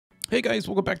Hey guys,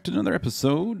 welcome back to another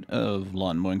episode of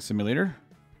Lawn Mowing Simulator.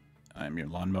 I'm your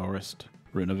lawnmowerist,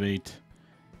 Renovate.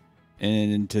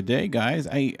 And today, guys,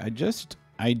 I just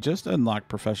unlocked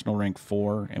professional rank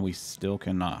 4 and we still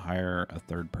cannot hire a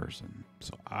third person.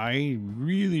 So I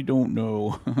really don't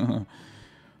know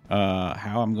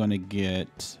how I'm going to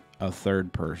get a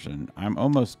third person. I'm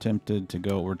almost tempted to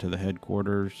go over to the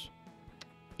headquarters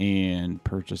and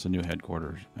purchase a new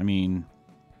headquarters. I mean,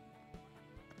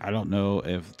 I don't know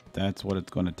if that's what it's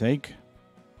going to take.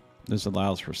 This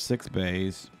allows for 6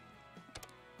 bays.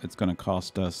 It's going to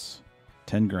cost us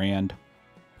 10 grand.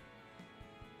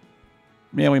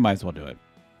 Yeah, we might as well do it.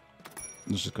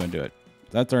 Let's just go and do it.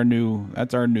 That's our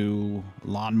new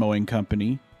lawn mowing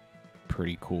company.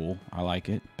 Pretty cool. I like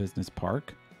it. Business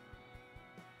park.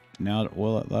 Now,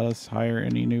 will it let us hire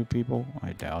any new people?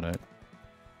 I doubt it.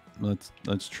 Let's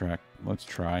try. Let's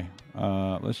try.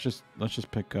 Let's just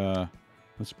pick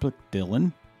let's put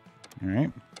Dylan. All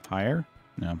right. Hire.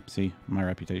 No, see, my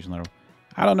reputation level.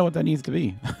 I don't know what that needs to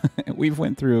be. We've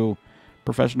went through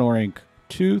professional rank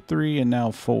 2, 3, and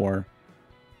now 4.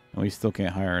 And we still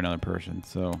can't hire another person.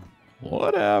 So,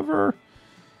 whatever.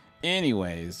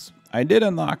 Anyways, I did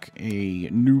unlock a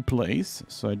new place.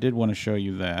 So, I did want to show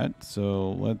you that.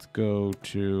 So, let's go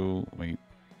to, wait,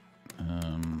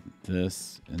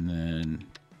 this, and then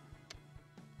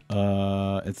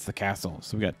it's the castle.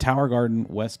 So we got Tower Garden,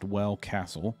 West Well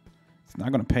Castle. It's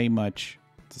not going to pay much.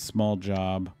 It's a small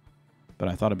job, but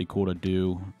I thought it'd be cool to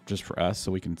do just for us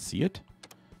so we can see it.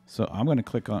 So I'm going to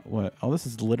click on what? Oh, this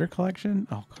is litter collection.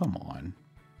 Oh, come on.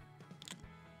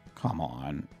 Come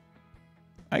on.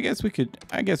 I guess we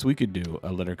could do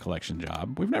a litter collection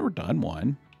job. We've never done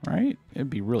one, right?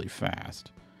 It'd be really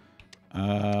fast.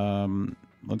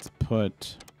 Let's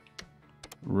put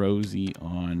Rosie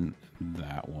on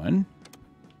that one.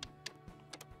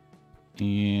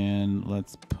 And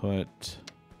let's put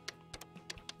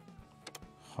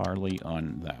Harley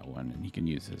on that one, and he can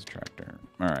use his tractor.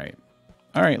 All right.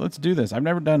 All right, let's do this. I've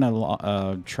never done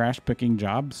a trash picking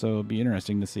job, so it'll be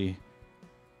interesting to see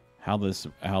how this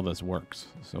works.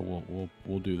 So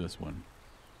we'll do this one.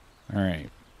 All right.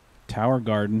 Tower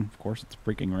Garden. Of course, it's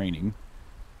freaking raining.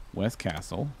 West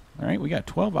Castle. All right, we got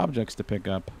 12 objects to pick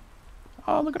up.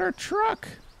 Oh, look at our truck.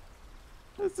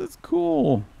 This is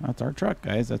cool. That's our truck,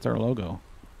 guys. That's our logo.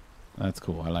 That's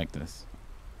cool. I like this.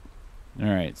 All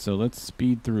right, so let's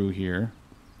speed through here.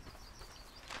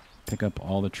 Pick up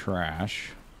all the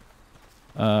trash.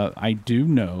 I do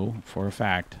know for a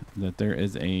fact that there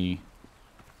is a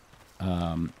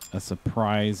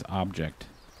surprise object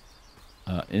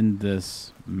in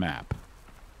this map.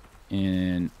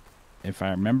 And if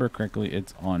I remember correctly,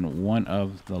 it's on one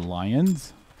of the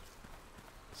lions.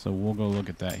 So we'll go look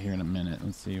at that here in a minute.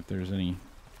 Let's see if there's any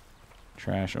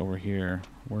trash over here.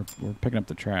 We're picking up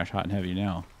the trash hot and heavy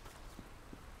now.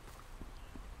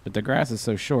 But the grass is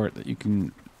so short that you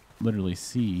can literally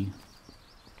see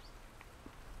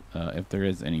if there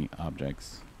is any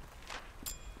objects.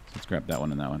 So let's grab that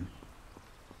one and that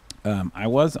one. I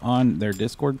was on their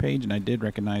Discord page, and I did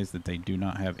recognize that they do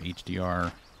not have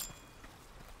HDR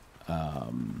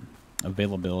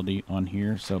availability on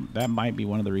here, so that might be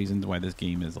one of the reasons why this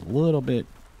game is a little bit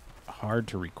hard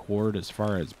to record as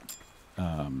far as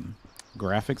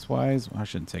graphics wise. Well, I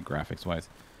shouldn't say graphics wise.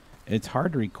 It's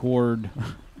hard to record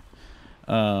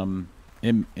and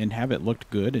have it looked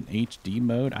good in HD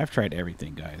mode. I've tried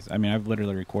everything, guys. I mean, I've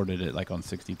literally recorded it like on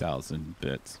 60,000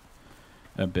 bits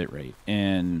a bit rate,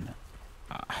 and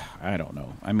I don't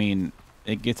know. I mean,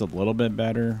 it gets a little bit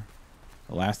better.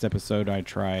 The last episode I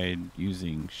tried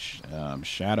using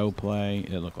shadow play.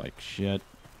 It looked like shit.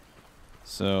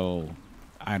 So,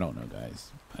 I don't know,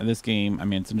 guys. This game, I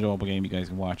mean, it's an enjoyable game. You guys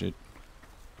can watch it.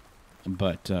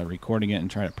 But recording it and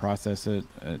trying to process it,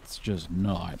 it's just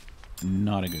not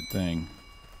a good thing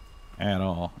at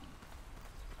all.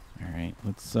 All right,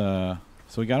 let's, so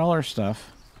we got all our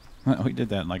stuff. We did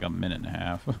that in like a minute and a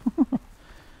half.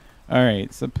 All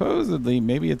right, supposedly,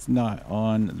 maybe it's not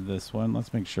on this one.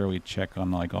 Let's make sure we check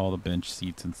on like all the bench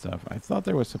seats and stuff. I thought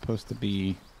there was supposed to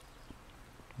be,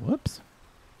 whoops.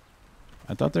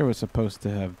 I thought there was supposed to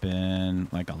have been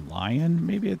like a lion.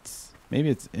 Maybe it's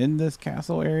in this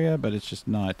castle area, but it's just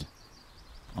not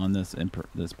on this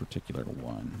this particular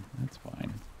one. That's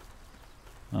fine.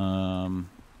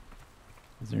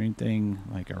 Is there anything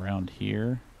like around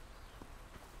here?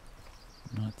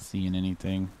 I'm not seeing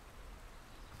anything.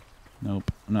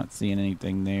 Nope, I'm not seeing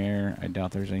anything there. I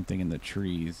doubt there's anything in the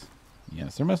trees.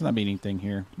 Yes, there must not be anything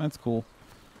here. That's cool.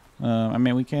 I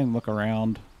mean, we can look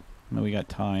around. I mean, we got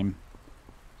time.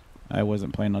 I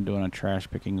wasn't planning on doing a trash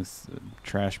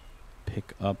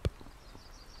pick up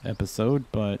episode,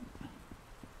 but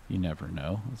You never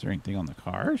know. Is there anything on the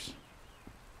cars?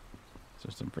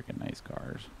 There's some freaking nice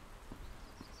cars.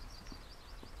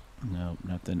 Nope,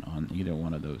 nothing on either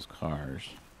one of those cars.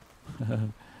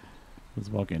 Let's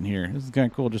walk in here. This is kind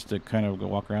of cool just to kind of go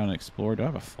walk around and explore. Do I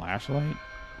have a flashlight?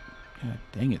 God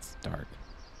dang, it's dark.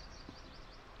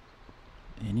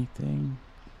 Anything?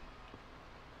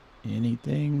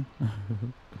 Anything?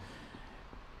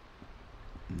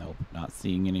 Nope, not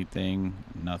seeing anything.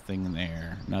 Nothing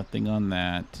there. Nothing on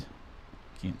that.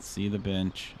 Can't see the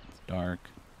bench. It's dark.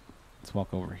 Let's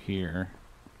walk over here.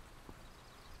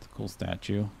 It's a cool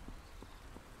statue.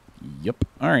 Yep.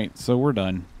 Alright, so we're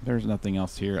done. There's nothing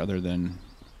else here other than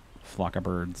flock of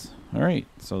birds. Alright,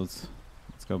 so let's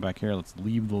go back here. Let's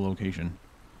leave the location.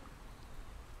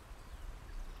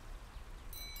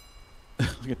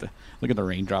 look at the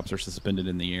raindrops are suspended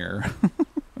in the air.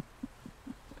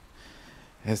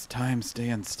 As time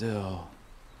stands still.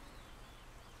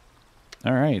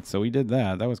 Alright, so we did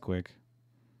that. That was quick.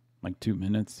 Like 2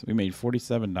 minutes. We made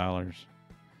 $47.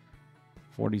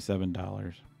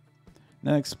 $47.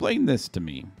 Now explain this to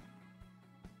me.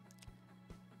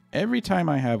 Every time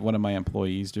I have one of my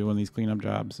employees doing these cleanup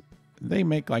jobs, they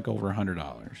make like over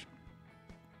 $100.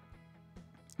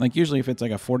 Like usually if it's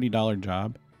like a $40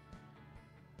 job.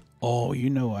 Oh,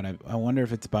 you know what? I wonder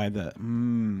if it's by the...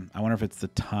 I wonder if it's the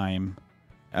time.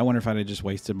 I wonder if I'd have just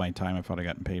wasted my time if I'd have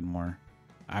gotten paid more.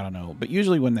 I don't know. But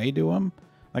usually when they do them,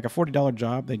 like a $40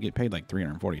 job, they get paid like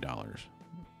 $340.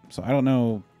 So I don't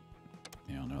know.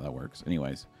 Yeah, I don't know how that works.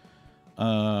 Anyways.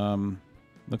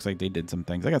 Looks like they did some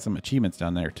things. I got some achievements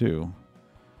down there too.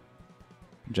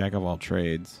 Jack of all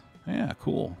trades. Yeah,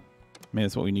 cool. Maybe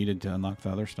that's what we needed to unlock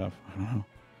the other stuff. I don't know.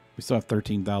 We still have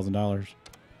 $13,000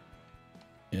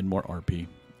 and more RP.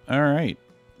 All right.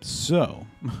 So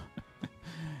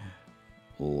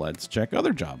let's check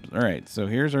other jobs. All right. So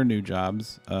here's our new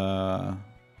jobs. I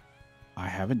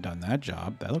haven't done that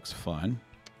job. That looks fun.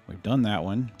 We've done that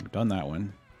one. We've done that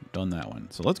one. We've done that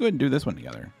one. So let's go ahead and do this one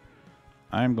together.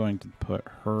 I'm going to put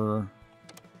her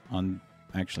on...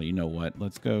 Actually, you know what?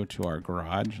 Let's go to our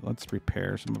garage. Let's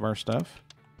repair some of our stuff.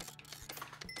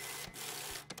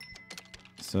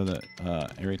 So that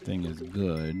everything is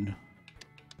good.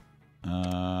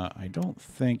 I don't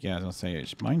think... Yeah, I was going to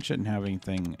say, mine shouldn't have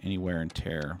anything, any wear and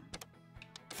tear.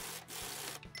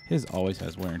 His always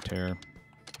has wear and tear.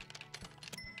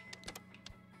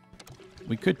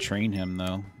 We could train him,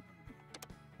 though.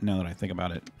 Now that I think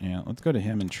about it. Yeah, let's go to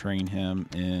him and train him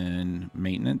in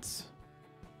maintenance.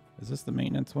 Is this the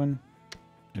maintenance one?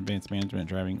 Advanced management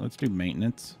driving. Let's do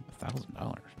maintenance.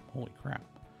 $1,000. Holy crap.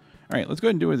 All right, let's go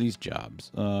ahead and do these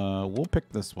jobs. We'll pick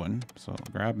this one. So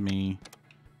grab my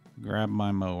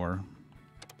mower.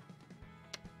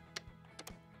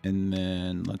 And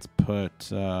then let's put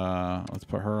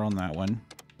her on that one.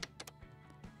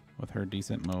 With her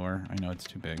decent mower. I know it's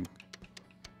too big.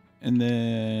 And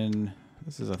then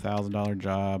this is a $1,000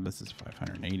 job. This is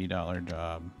 $580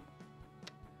 job.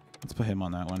 Let's put him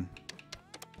on that one.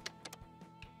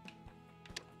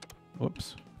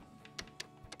 Whoops.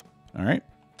 All right.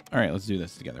 All right, let's do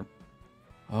this together.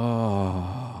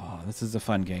 Oh, this is a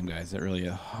fun game, guys. It really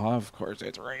is. Oh, of course,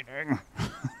 it's raining.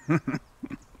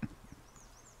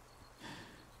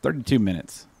 32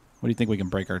 minutes. What do you think we can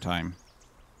break our time?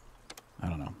 I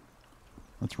don't know.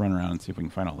 Let's run around and see if we can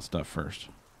find all the stuff first.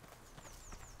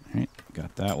 All right,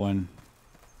 got that one.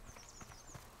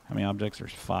 How many objects?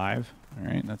 There's 5. All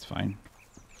right, that's fine.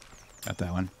 Got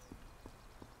that one.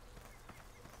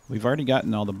 We've already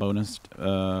gotten all the bonus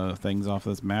things off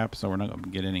this map, so we're not going to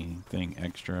get anything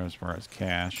extra as far as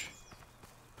cash.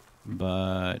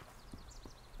 But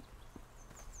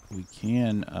we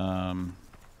can,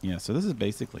 yeah, so this is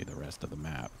basically the rest of the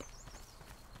map.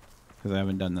 Because I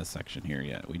haven't done this section here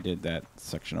yet. We did that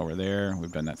section over there.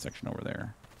 We've done that section over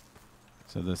there.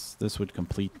 So this would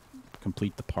complete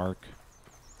the park.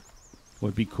 What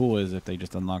would be cool is if they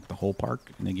just unlock the whole park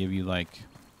and they give you like,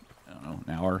 I don't know,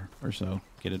 an hour or so.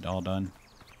 Get it all done.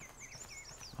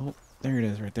 Oh, there it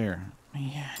is right there.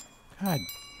 Man, God.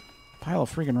 Pile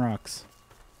of freaking rocks.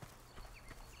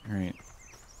 Alright.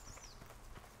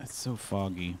 That's so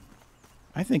foggy.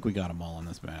 I think we got them all on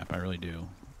this map. I really do.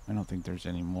 I don't think there's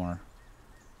any more.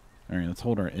 Alright, let's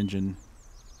hold our engine.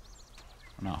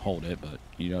 Not hold it, but,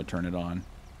 you know, turn it on.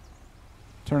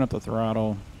 Turn up the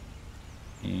throttle.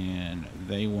 And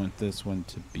they want this one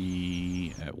to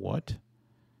be at what?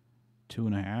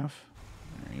 2.5?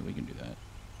 Alright, we can do that.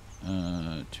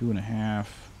 2.5.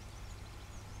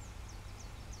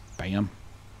 Bam.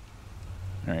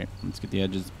 Alright, let's get the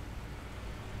edges.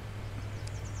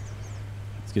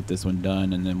 Let's get this one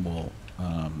done, and then we'll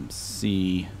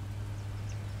see.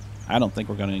 I don't think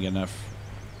we're going to get enough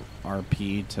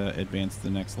RP to advance to the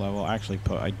next level. Actually,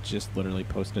 I just literally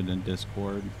posted in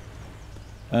Discord.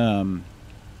 I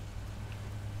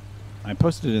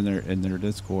posted in their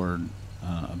Discord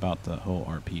about the whole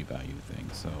RP value thing.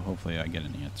 So hopefully I get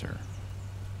an answer.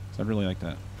 So I'd really like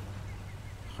to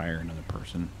hire another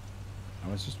person.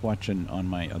 I was just watching on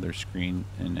my other screen,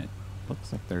 and it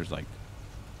looks like there's like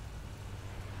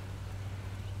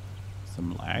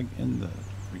some lag in the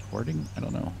recording. I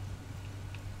don't know.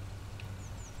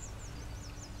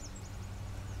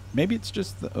 Maybe it's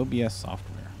just the OBS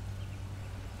software.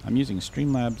 I'm using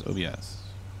Streamlabs OBS.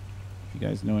 If you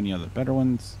guys know any other better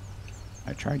ones,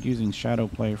 I tried using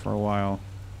Shadowplay for a while.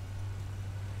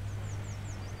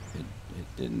 It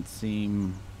didn't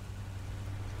seem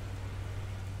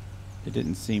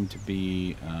to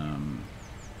be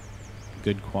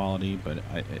good quality, but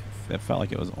it felt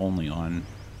like it was only on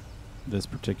this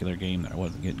particular game that I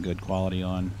wasn't getting good quality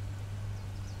on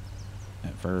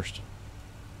at first.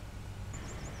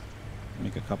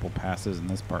 Make a couple passes and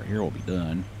this part here will be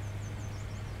done.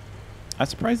 I'm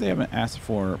surprised they haven't asked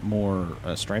for more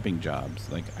striping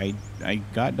jobs. Like I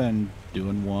got done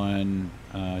doing one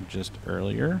just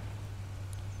earlier.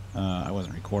 I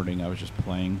wasn't recording, I was just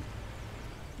playing.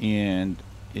 And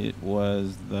it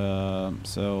was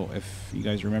so if you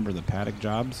guys remember the paddock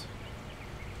jobs,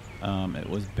 it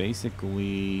was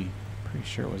basically, pretty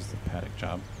sure it was the paddock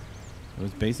job. It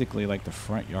was basically like the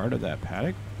front yard of that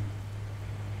paddock.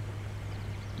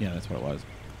 Yeah, that's what it was.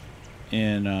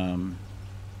 And I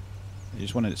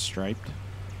just wanted it striped.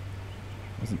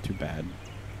 It wasn't too bad.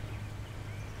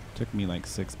 It took me like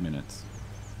 6 minutes.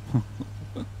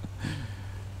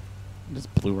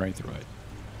 Just blew right through it.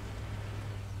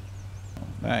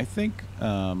 I think,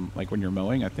 like when you're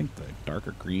mowing, I think the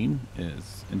darker green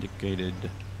is indicating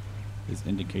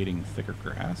thicker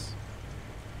grass.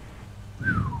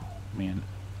 Whew, man,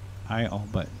 I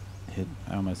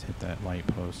almost hit that light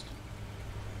post.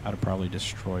 I'd have probably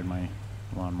destroyed my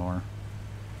lawnmower.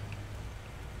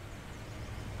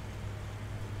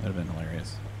 That'd have been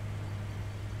hilarious.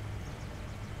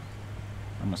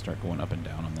 I'm gonna start going up and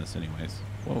down on this anyways.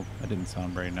 Whoa, that didn't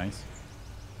sound very nice.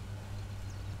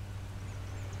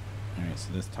 Alright,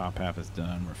 so this top half is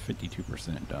done. We're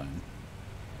 52% done.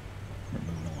 We're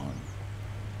moving along.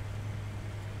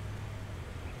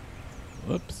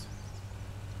 Whoops.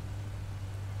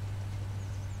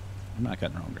 I'm not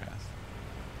cutting wrong grass.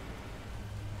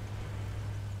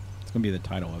 It's going to be the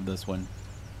title of this one.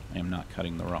 I am not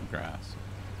cutting the wrong grass.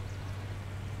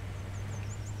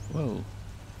 Whoa.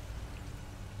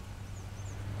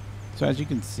 So as you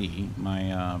can see,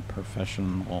 my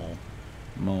professional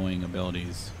mowing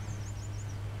abilities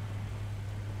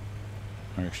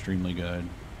are extremely good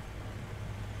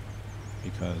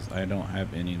because I don't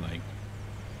have any like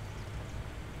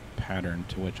pattern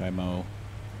to which I mow.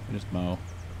 I just mow.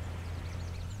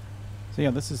 So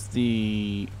yeah, this would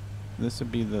be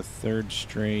the third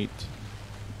straight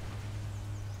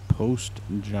post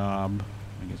job,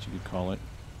 I guess you could call it,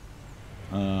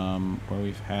 where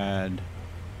we've had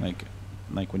like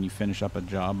when you finish up a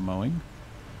job mowing,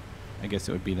 I guess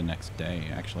it would be the next day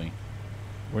actually,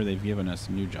 where they've given us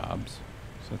new jobs.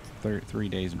 So it's 3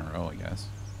 days in a row, I guess.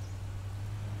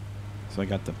 So I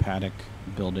got the paddock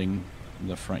building,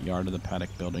 the front yard of the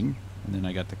paddock building, and then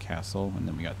I got the castle, and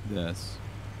then we got this.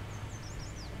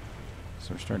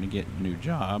 So we're starting to get new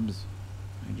jobs.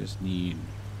 I just need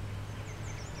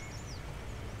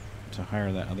to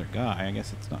hire that other guy. I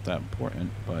guess it's not that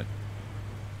important, but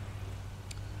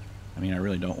I mean, I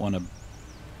really don't want to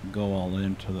go all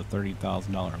into the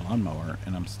 $30,000 lawnmower,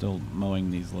 and I'm still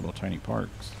mowing these little tiny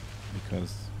parks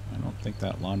because I don't think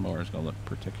that lawnmower is going to look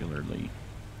particularly.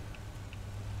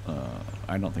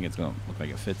 I don't think it's going to look like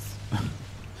it fits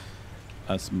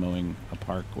us mowing a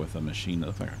park with a machine that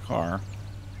looks like a car.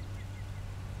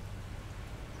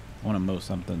 I want to mow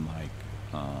something like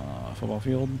a football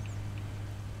field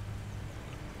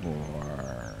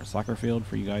or a soccer field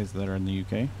for you guys that are in the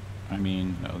UK. I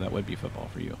mean, no, that would be football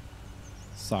for you.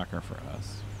 Soccer for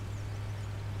us.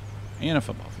 And a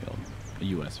football field. A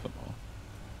US football.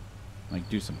 Like,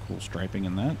 do some cool striping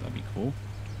in that. That'd be cool.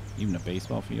 Even a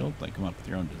baseball field. Like, come up with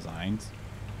your own designs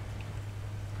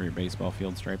for your baseball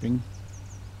field striping.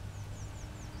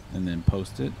 And then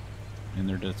post it in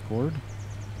their Discord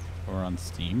or on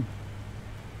Steam.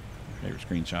 Favorite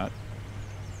screenshot.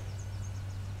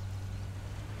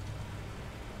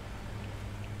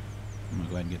 I'm going to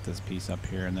go ahead and get this piece up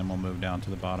here, and then we'll move down to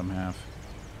the bottom half.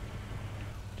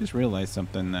 Just realized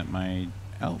something, that my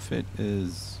outfit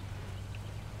is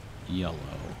yellow.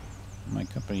 My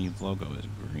company's logo is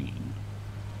green.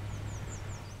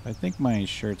 I think my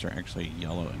shirts are actually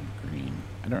yellow and green.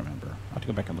 I don't remember. I'll have to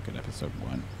go back and look at episode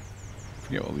 1.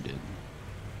 Forget what we did.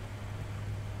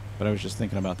 But I was just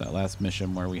thinking about that last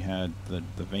mission where we had the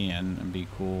van, and be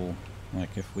cool,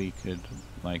 like, if we could,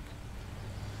 like,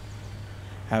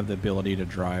 have the ability to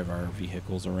drive our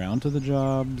vehicles around to the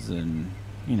jobs, and,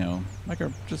 you know, like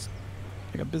just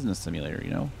like a business simulator, you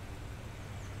know?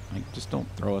 Like, just don't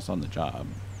throw us on the job.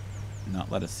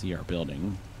 Not let us see our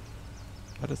building.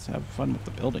 Let us have fun with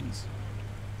the buildings.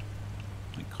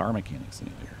 Like car mechanic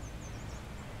simulator.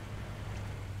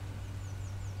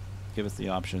 Give us the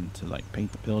option to, like,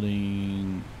 paint the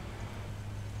building,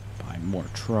 buy more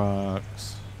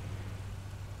trucks,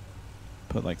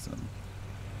 put, like, some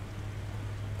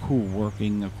cool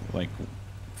working, like,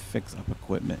 fix up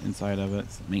equipment inside of it,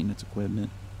 some maintenance equipment.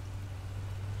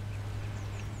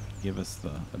 Give us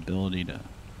the ability to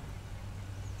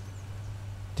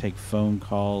take phone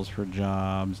calls for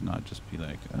jobs, not just be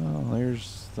like, oh,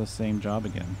 there's the same job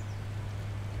again.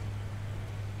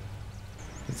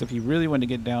 Because if you really want to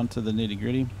get down to the nitty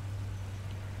gritty,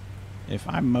 if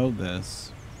I mow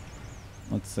this,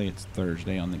 let's say it's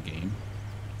Thursday on the game,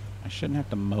 I shouldn't have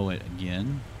to mow it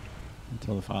again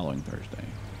until the following Thursday,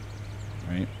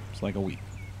 right? It's like a week.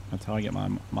 That's how I get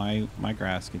my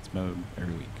grass gets mowed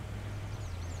every week.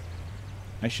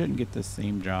 I shouldn't get this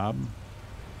same job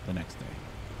the next day.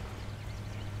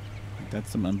 Like,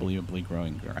 that's some unbelievably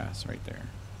growing grass right there.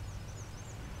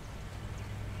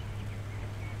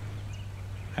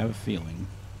 I have a feeling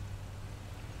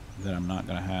that I'm not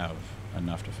going to have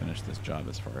enough to finish this job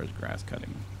as far as grass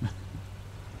cutting.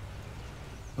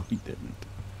 We didn't.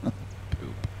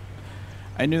 Poop.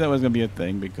 I knew that was going to be a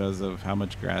thing because of how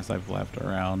much grass I've left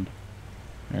around.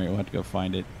 Alright, we'll have to go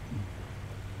find it.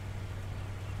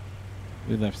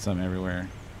 We left some everywhere.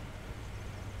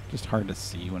 Just hard to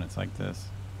see when it's like this.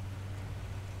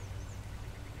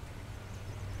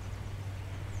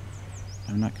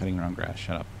 I'm not cutting around grass.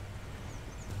 Shut up.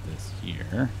 This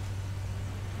year.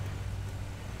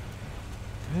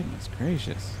 Goodness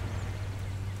gracious.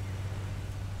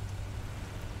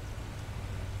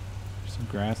 There's some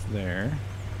grass there.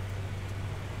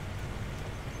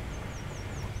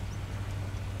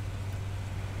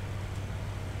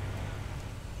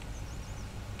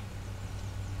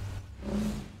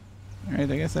 Alright,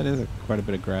 I guess that is quite a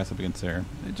bit of grass up against there.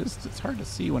 It's hard to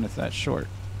see when it's that short.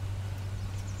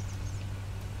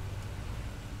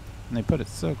 And they put it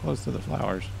so close to the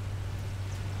flowers.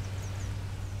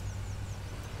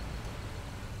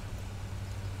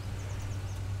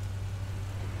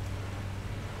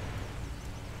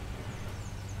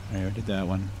 Alright, we did that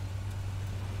one.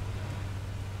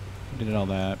 We did all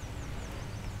that.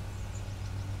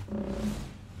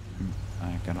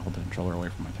 I gotta hold the controller away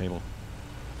from my table.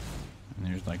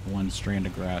 And there's like one strand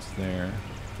of grass there.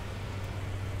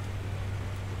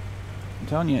 I'm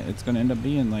telling you, it's gonna end up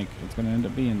being like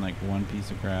one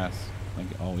piece of grass, like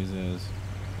it always is.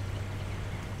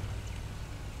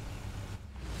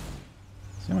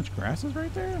 See how much grass is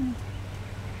right there?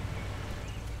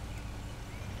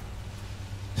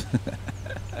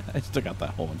 I just took out that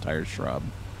whole entire shrub.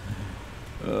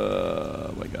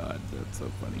 Oh my god, that's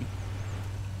so funny.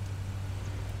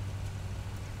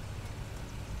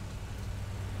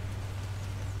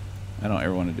 I don't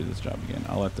ever want to do this job again.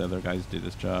 I'll let the other guys do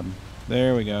this job.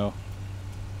 There we go.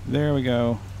 There we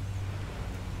go.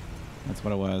 That's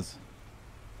what it was.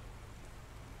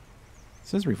 It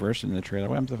says reverse into the trailer.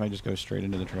 What happens if I just go straight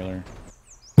into the trailer?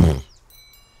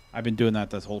 I've been doing that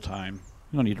this whole time.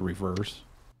 You don't need to reverse.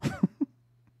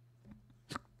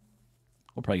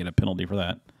 We'll probably get a penalty for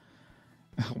that.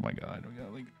 Oh my god, we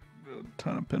got like a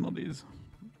ton of penalties.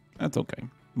 That's okay.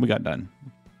 We got done.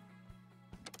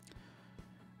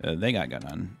 They got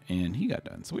done, and he got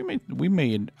done. So we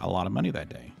made a lot of money that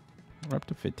day. We're up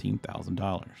to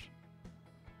 $15,000.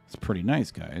 It's pretty nice,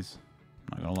 guys.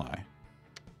 I'm not gonna lie.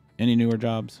 Any newer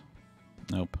jobs?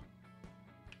 Nope.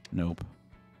 Nope.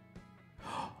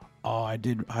 Oh, I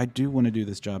do want to do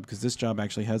this job because this job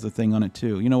actually has a thing on it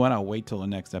too. You know what? I'll wait till the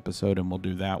next episode and we'll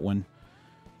do that one.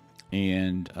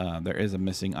 And there is a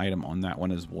missing item on that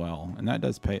one as well, and that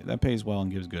does pay. That pays well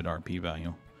and gives good RP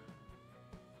value.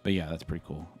 But yeah, that's pretty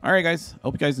cool. All right, guys.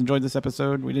 Hope you guys enjoyed this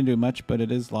episode. We didn't do much, but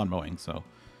it is lawn mowing. So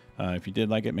if you did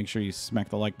like it, make sure you smack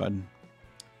the like button.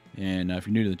 And if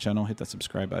you're new to the channel, hit that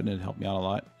subscribe button. It'd help me out a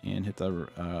lot. And hit the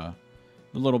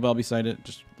little bell beside it.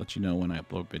 Just let you know when I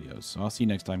upload videos. So I'll see you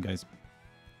next time, guys.